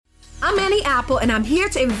I'm Annie Apple, and I'm here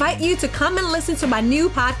to invite you to come and listen to my new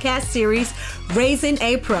podcast series, Raising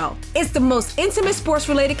a Pro. It's the most intimate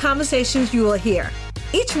sports-related conversations you will hear.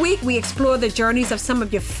 Each week, we explore the journeys of some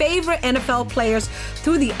of your favorite NFL players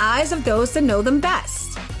through the eyes of those that know them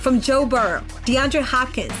best. From Joe Burrow, DeAndre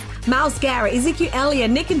Hopkins, Myles Garrett, Ezekiel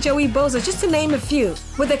Elliott, Nick and Joey Bosa, just to name a few.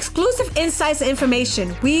 With exclusive insights and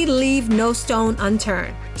information, we leave no stone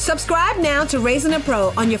unturned. Subscribe now to Raising a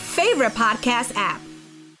Pro on your favorite podcast app.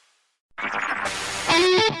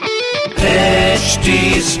 HT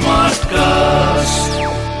Smartcast.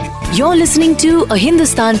 You're listening to a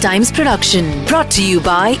Hindustan Times production brought to you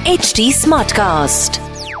by HT Smartcast.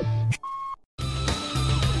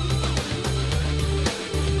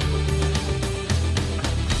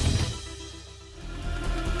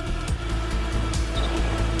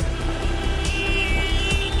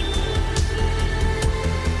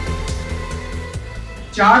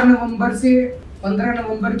 नवंबर से 15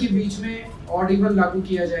 नवंबर के बीच में odd even लागू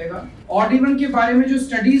किया जाएगा। Odd even के बारे में जो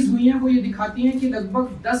स्टडीज हुई हैं वो ये दिखाती हैं कि लगभग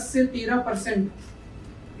 10 से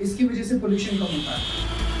 13% इसकी वजह से पोल्यूशन कम होता है।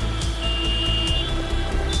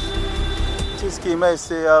 अच्छी स्कीम है,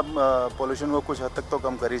 इससे आप पोल्यूशन को कुछ हद तक तो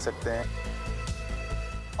कम कर ही सकते हैं।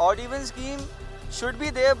 Odd even scheme should be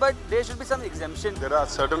there, but there should be some exemption. There are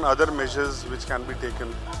certain other measures which can be taken.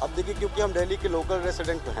 अब देखिए, क्योंकि हम दिल्ली के लोकल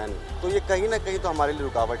रेसिडेंट तो हैं नहीं, तो ये कहीं ना कहीं तो हमारे लिए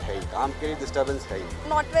रुकावट है ही, काम के लिए डिस्टर्बेंस है ही।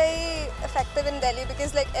 Not very effective in Delhi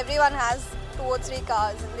because like everyone has 2 or 3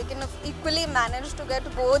 cars and they can equally manage to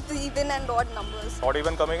get both even and odd numbers. Odd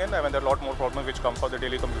even coming in, I mean there are a lot more problems which come for the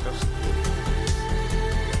daily commuters.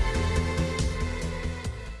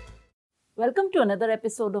 Welcome to another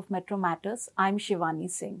episode of Metro Matters. I'm Shivani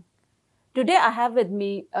Singh. Today I have with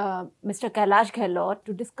me Mr. Kailash Gehlot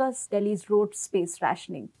to discuss Delhi's road space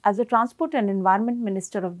rationing. As the Transport and Environment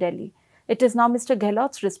Minister of Delhi, it is now Mr.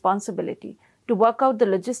 Gehlot's responsibility to work out the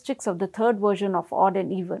logistics of the third version of odd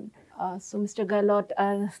and even. So Mr. Gehlot,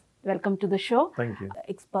 welcome to the show. Thank you.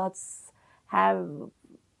 Experts have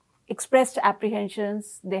expressed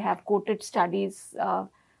apprehensions. They have quoted studies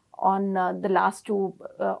on the last 2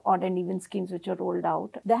 odd and even schemes which are rolled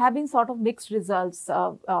out. There have been sort of mixed results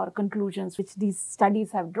or conclusions which these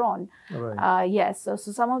studies have drawn. Right. Yes, so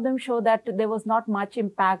some of them show that there was not much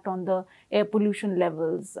impact on the air pollution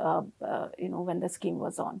levels, when the scheme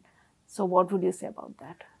was on. So what would you say about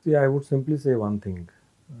that? See, I would simply say one thing.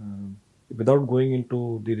 Without going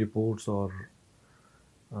into the reports or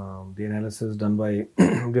the analysis done by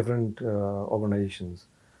different organizations,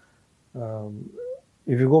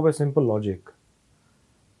 if you go by simple logic,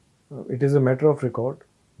 it is a matter of record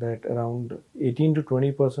that around 18 to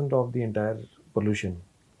 20% of the entire pollution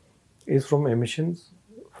is from emissions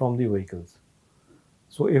from the vehicles.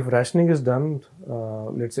 So if rationing is done,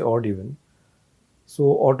 let's say odd even,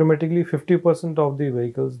 so automatically 50% of the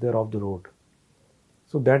vehicles, they're off the road.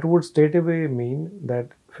 So that would straight away mean that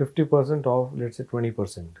 50% of, let's say 20%.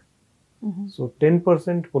 Mm-hmm. So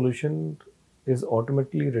 10% pollution is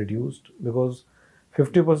automatically reduced because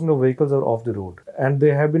 50% of vehicles are off the road. And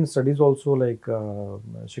there have been studies also like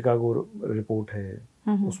Chicago report है,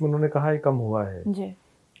 उसमें उन्होंने कहा है कम हुआ है. जी.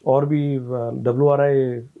 और भी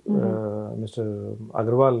WRI Mr.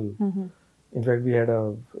 Agarwal, in fact we had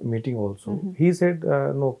a meeting also. He said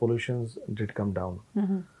no, pollutions did come down.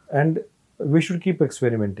 And we should keep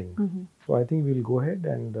experimenting. So I think we'll go ahead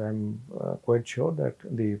and I'm quite sure that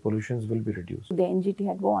the pollutions will be reduced. The NGT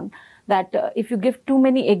had warned that if you give too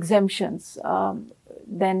many exemptions,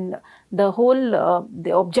 then the whole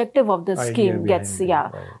the objective of the scheme gets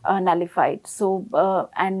nullified. So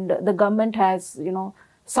and the government has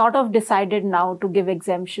sort of decided now to give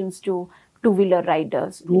exemptions to two-wheeler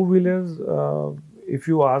riders. Two-wheelers, if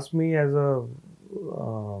you ask me as a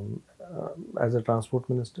transport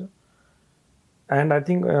minister, and I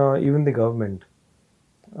think even the government,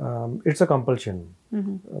 it's a compulsion.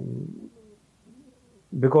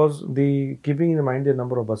 Because keeping in mind the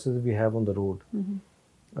number of buses we have on the road,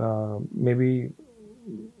 maybe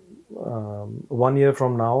 1 year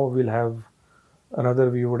from now we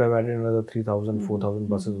would have added another 3,000, 4,000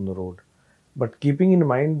 buses on the road. But keeping in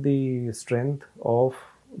mind the strength of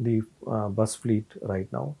the bus fleet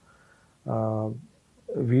right now,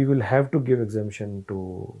 we will have to give exemption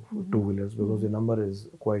to two-wheelers because the number is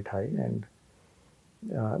quite high and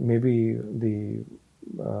maybe the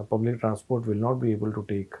public transport will not be able to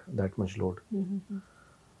take that much load.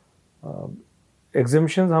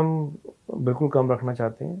 Exemptions हम बिल्कुल कम रखना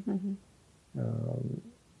चाहते हैं.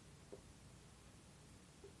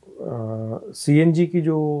 CNG की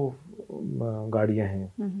जो गाड़ियाँ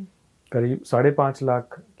हैं, करीब 5.5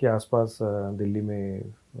 लाख के आसपास दिल्ली में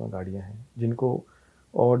गाड़ियाँ हैं जिनको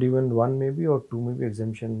odd even 1 में भी और 2 में भी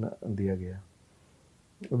exemption दिया गया.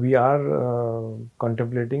 We are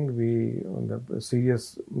contemplating. The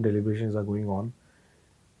serious deliberations are going on.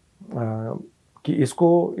 कि इसको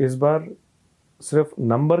इस बार सिर्फ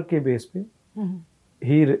नंबर के बेस पे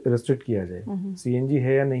ही रेस्ट्रिक्ट किया जाए. CNG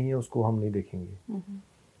है या नहीं है उसको हम नहीं देखेंगे.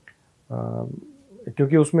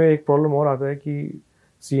 क्योंकि उसमें एक प्रॉब्लम और आता है कि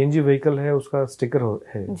CNG व्हीकल है, उसका स्टिकर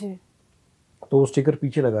है जी. तो वो स्टिकर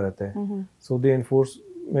पीछे लगा रहता है. So the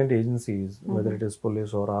enforcement agencies, whether it is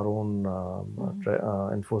police और आवर ओन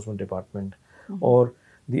एनफोर्समेंट डिपार्टमेंट और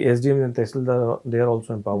the SDM and tehsildar, they are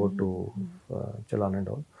also empowered to challan and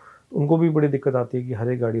all. उनको भी बड़ी दिक्कत आती है कि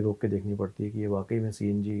हर एक गाड़ी रोक के देखनी पड़ती है कि ये वाकई में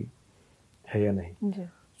CNG है या नहीं.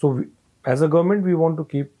 सो as a government we want to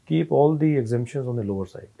keep all the exemptions on the lower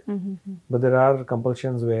side. But there are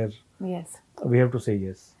compulsions where yes, we have to say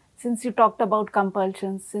yes. Since you talked about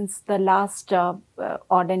compulsions, since the last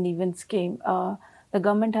odd and evens came, the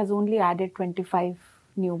government has only added 25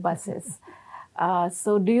 new buses.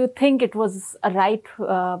 So do you think it was a right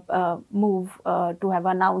move to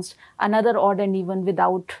have announced another odd and even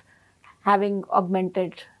without having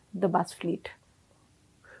augmented the bus fleet?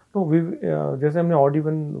 No, जैसे हमने odd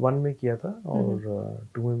even 1 में किया था और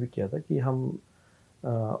 2 में भी किया था कि हम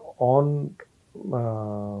on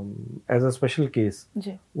as a special case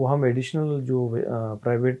वो हम एडिशनल जो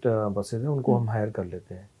प्राइवेट बसेज हैं उनको हम हायर कर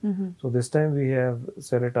लेते हैं. So this time we have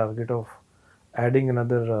set a target of adding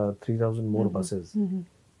another 3000 more buses.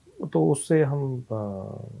 तो उससे हम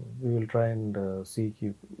वी विल ट्राई एंड सी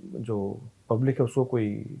कि जो पब्लिक है उसको कोई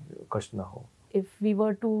कष्ट ना हो. If we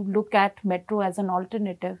were to look at metro as an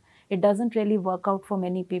alternative, it doesn't really work out for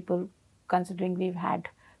many people considering we've had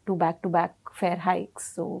 2 back-to-back fare hikes.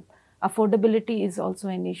 So affordability is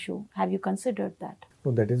also an issue. Have you considered that?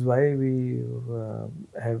 So that is why we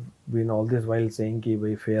have been all this while saying कि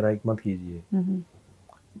भाई fare hike मत कीजिए.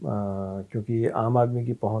 क्योंकि आम आदमी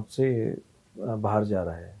की पहुंच से बाहर जा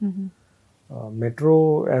रहा है. Metro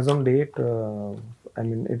as on date, I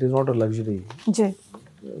mean it is not a luxury. Ji.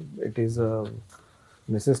 It is a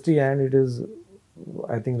necessity and it is,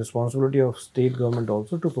 I think, responsibility of state government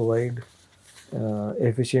also to provide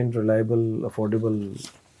efficient, reliable, affordable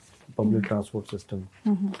public transport system.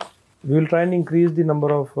 We will try and increase the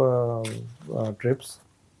number of trips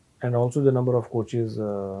and also the number of coaches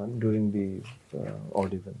during the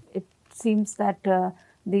odd even. It seems that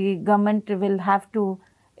the government will have to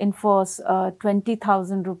enforce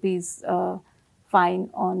 20,000 rupees fine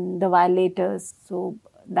on the violators. So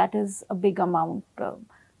that is a big amount,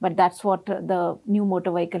 but that's what the new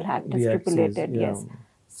Motor Vehicle Act has stipulated. Yeah. Yes.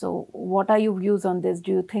 So what are your views on this?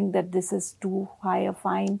 Do you think that this is too high a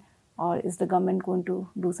fine, or is the government going to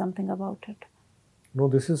do something about it? No,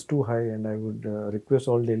 this is too high, and I would request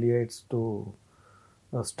all Delhiites to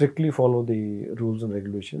strictly follow the rules and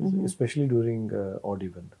regulations, especially during odd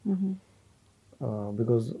even.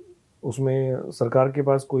 Because उसमें सरकार के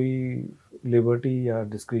पास कोई liberty या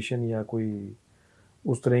discretion या कोई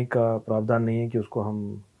उस तरह का प्रावधान नहीं है कि उसको हम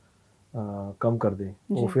कम कर दें.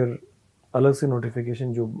 वो फिर अलग से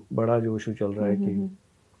नोटिफिकेशन जो बड़ा जो इशू चल रहा है कि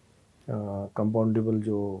कंपाउंडेबल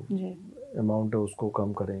जो अमाउंट है उसको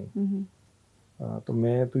कम करें. तो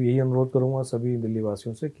मैं तो यही अनुरोध करूँगा सभी दिल्ली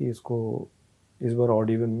वासियों से कि इसको इस बार ऑड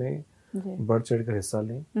इवन में बढ़ चढ़ कर हिस्सा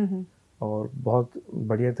लें और बहुत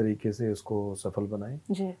बढ़िया तरीके से इसको सफल बनाएं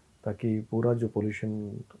ताकि पूरा जो पोल्यूशन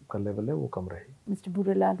का लेवल है वो कम रहे. Mr.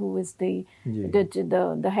 Buralal, who is the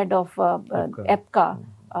head of EPCA,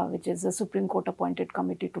 which is a Supreme Court appointed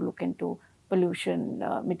committee to look into pollution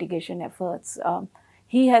mitigation efforts,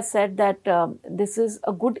 he has said that this is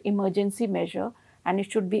a good emergency measure and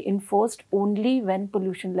it should be enforced only when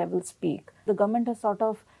pollution levels peak. The government has sort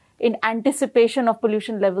of, in anticipation of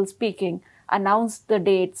pollution levels peaking, announced the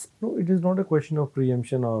dates. No, it is not a question of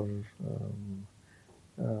preemption or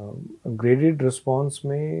graded response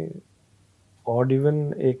में odd even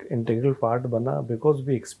एक integral part बना because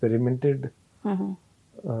we experimented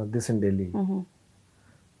this in Delhi.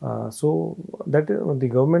 So that the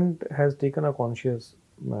government has taken a conscious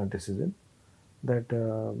decision that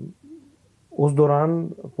उस दौरान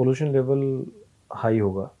pollution level high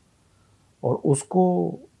होगा और उसको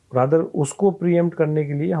rather उसको preempt करने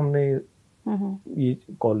के लिए हमने ये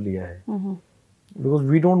call लिया है. Because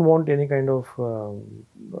we don't want any kind of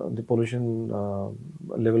the pollution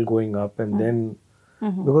level going up and then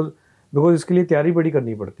because इसके लिए तैयारी बड़ी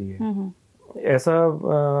करनी पड़ती है. ऐसा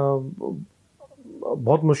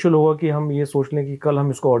बहुत मुश्किल होगा कि हम ये सोच लें कि कल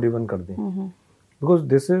हम इसको ऑड इवन कर दें. Because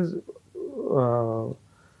this is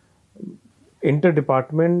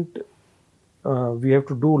inter-department, we have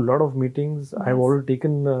to do a lot of meetings. I have already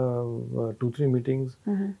taken 2-3 meetings.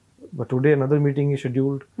 but today another meeting is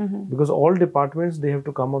scheduled because all departments they have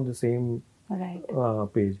to come on the same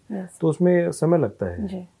page. Yes. तो उसमें समय लगता है.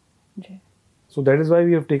 जी, जी. So that is why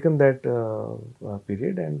we have taken that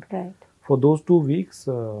period, and for those 2 weeks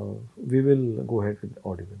we will go ahead with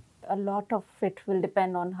Audible. A lot of it will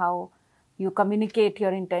depend on how you communicate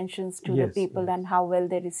your intentions to the people and how well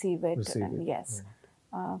they receive it. Yes.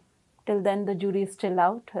 Till then, the jury is still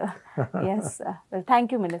out. Yes. Well,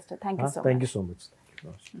 thank you, Minister. Thank you so much. Thank you so much.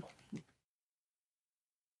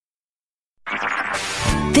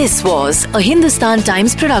 This was a Hindustan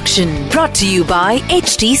Times production brought to you by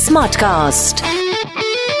HT Smartcast.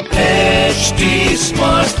 HT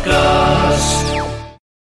Smartcast.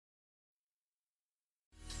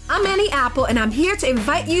 I'm Annie Apple, and I'm here to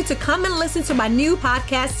invite you to come and listen to my new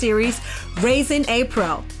podcast series, Raising a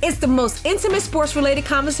Pro. It's the most intimate sports-related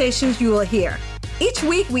conversations you will hear. Each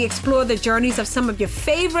week, we explore the journeys of some of your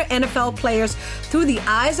favorite NFL players through the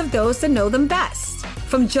eyes of those that know them best.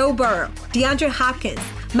 From Joe Burrow, DeAndre Hopkins,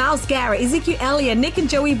 Myles Garrett, Ezekiel Elliott, Nick and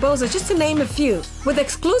Joey Bosa, just to name a few. With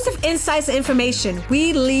exclusive insights and information,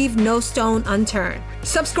 we leave no stone unturned.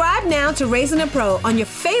 Subscribe now to Raising a Pro on your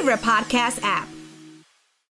favorite podcast app.